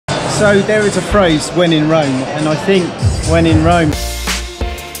So there is a phrase, when in Rome, and I think when in Rome.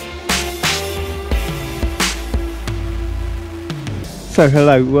 So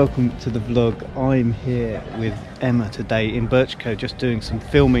hello, welcome to the vlog. I'm here with Emma today in Brcko, just doing some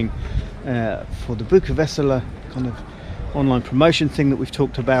filming for the Brcko and Bijelina kind of online promotion thing that we've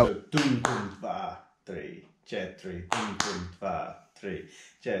talked about.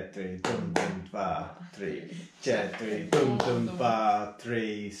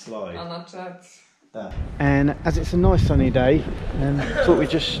 Slide. And as it's a nice sunny day, I thought we'd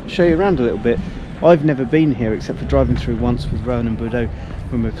just show you around a little bit. I've never been here except for driving through once with Rowan and Brcko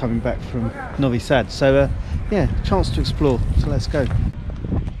when we were coming back from Novi Sad. So yeah, chance to explore, so let's go.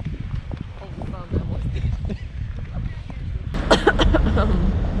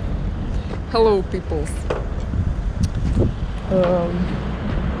 Hello peoples.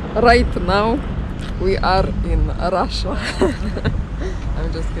 Right now we are in Russia.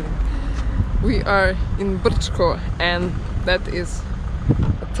 I'm just kidding. We are in Brcko, and that is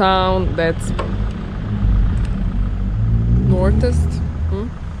a town that's northeast,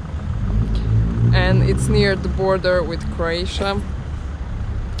 and it's near the border with Croatia,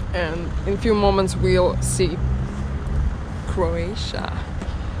 and in a few moments we'll see Croatia.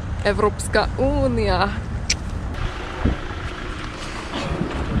 Evropska Unia.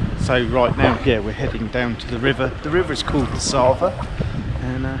 So right now, yeah, we're heading down to the river. The river is called the Sava,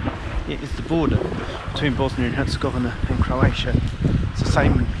 and it is the border between Bosnia and Herzegovina and Croatia. It's the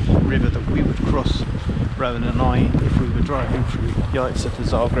same river that we would cross, Rowan and I, if we were driving through Yates to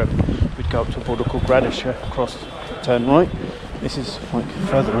Zagreb. We'd go up to a border called Gradišća, cross, turn right. This is like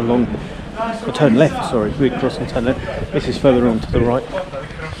further along, or turn left, sorry, we'd cross and turn left. This is further on to the right.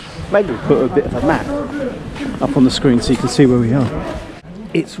 Maybe we'll put a bit of a map up on the screen so you can see where we are.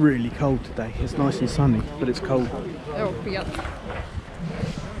 It's really cold today. It's nice and sunny, but it's cold. Oh, yeah.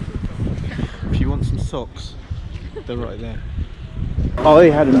 If you want some socks, they're right there. I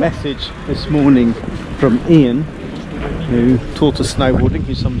had a message this morning from Ian, who taught us snowboarding,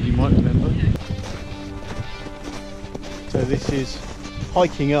 who some of you might remember. So this is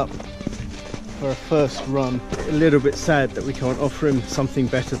hiking up for a first run. A little bit sad that we can't offer him something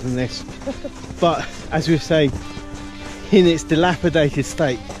better than this. But as we were saying, in its dilapidated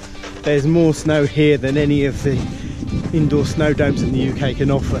state, there's more snow here than any of the indoor snow domes in the UK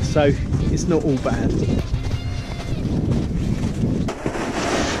can offer, so it's not all bad.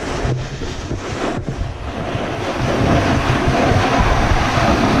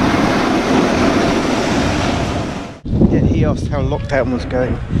 Yeah, he asked how lockdown was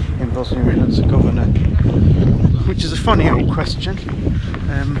going in Bosnia and Herzegovina, which is a funny old question,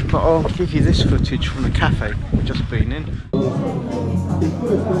 but I'll give you this footage from the cafe we've just been in.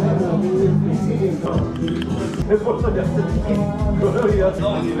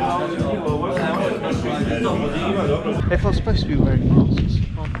 Everyone's supposed to be wearing masks.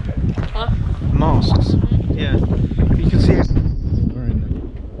 Huh? Masks, yeah. You can see it.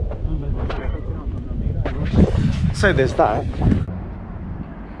 So there's that.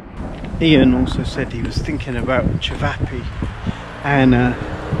 Ian also said he was thinking about cevapi, and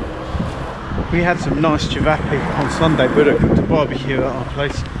we had some nice cevapi on Sunday, but I cooked a barbecue at our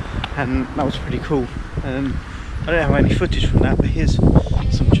place, and that was pretty cool. I don't have any footage from that, but here's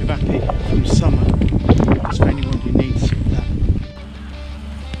some cevapi from summer, just for anyone who needs that.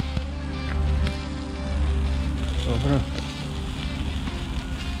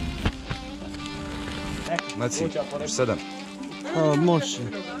 Maci, 7. O, može.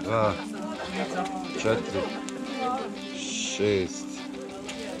 2, 4, 6.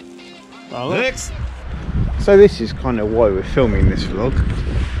 Next! So this is kind of why we're filming this vlog.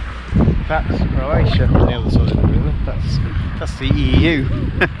 That's Croatia on the other side of the river. That's the EU,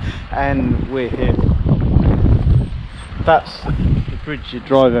 and we're here. That's the bridge you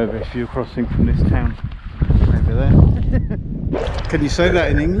drive over if you're crossing from this town over there. Can you say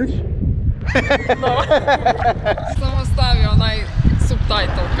that in English? No. Samo stavi onaj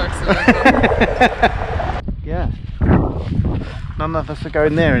subtitle, kak se rekao. Yeah. None of us are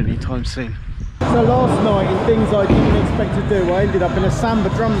going there anytime soon. So last night, in things I didn't expect to do, I ended up in a samba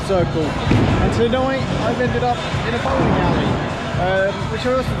drum circle, and tonight I've ended up in a bowling alley, which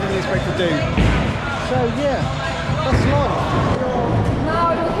I also didn't expect to do. So yeah, that's life.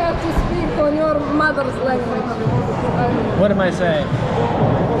 Now you have to speak on your mother's language. What am I saying?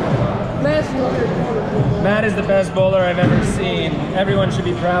 National. Matt is the best bowler I've ever seen. Everyone should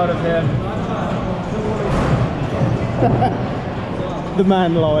be proud of him. The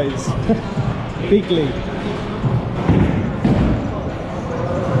man lies. Bigly.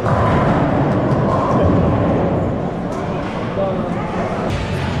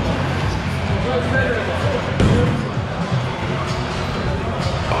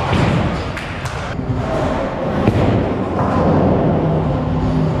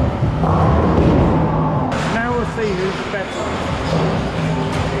 Now we'll see who's better.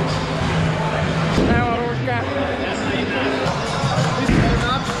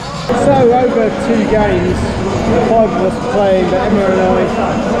 So over 2 games, 5 of us playing, but Emma and I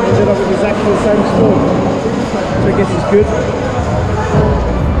ended up with exactly the same score. So I guess it's good.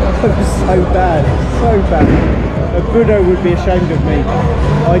 That was so bad, so bad. Brcko would be ashamed of me.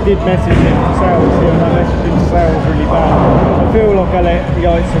 I did message him to say I was here, and I messaged him to say I was really bad. I feel like I let the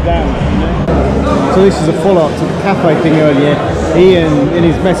Yaitsa down, you know? So this is a follow-up to the cafe thing earlier. Ian, in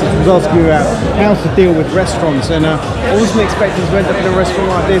his message, was asking me about how to deal with restaurants, and I wasn't expecting to end up in a restaurant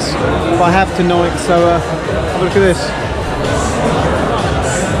like this, but I have tonight, so have a look at this.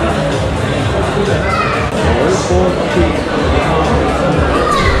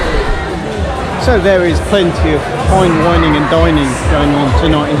 So there is plenty of fine wining and dining going on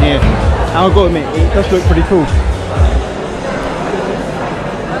tonight in here. And I've got to admit, it does look pretty cool.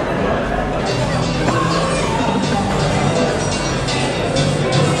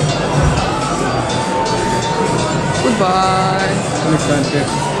 Goodbye.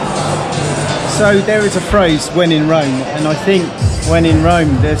 So there is a phrase, when in Rome, and I think when in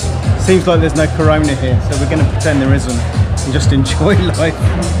Rome, seems like there's no corona here, so we're going to pretend there isn't and just enjoy life.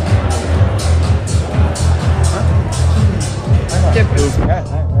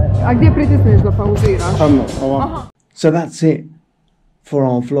 A gdje pritisneš da pauziraš? So that's it for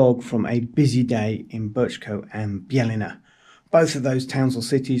our vlog from a busy day in Brcko and Bijelina. Both of those towns or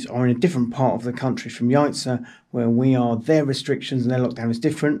cities are in a different part of the country from Yaitsa, where we are. Their restrictions and their lockdown is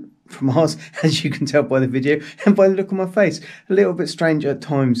different from ours, as you can tell by the video and by the look on my face. A little bit strange at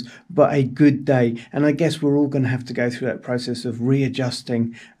times, but a good day. And I guess we're all going to have to go through that process of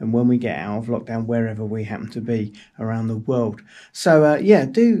readjusting, and when we get out of lockdown, wherever we happen to be around the world. So yeah,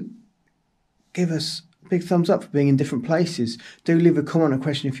 do give us a big thumbs up for being in different places. Do leave a comment or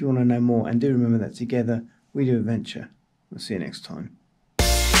question if you want to know more, and do remember that together we do adventure. We'll see you next time.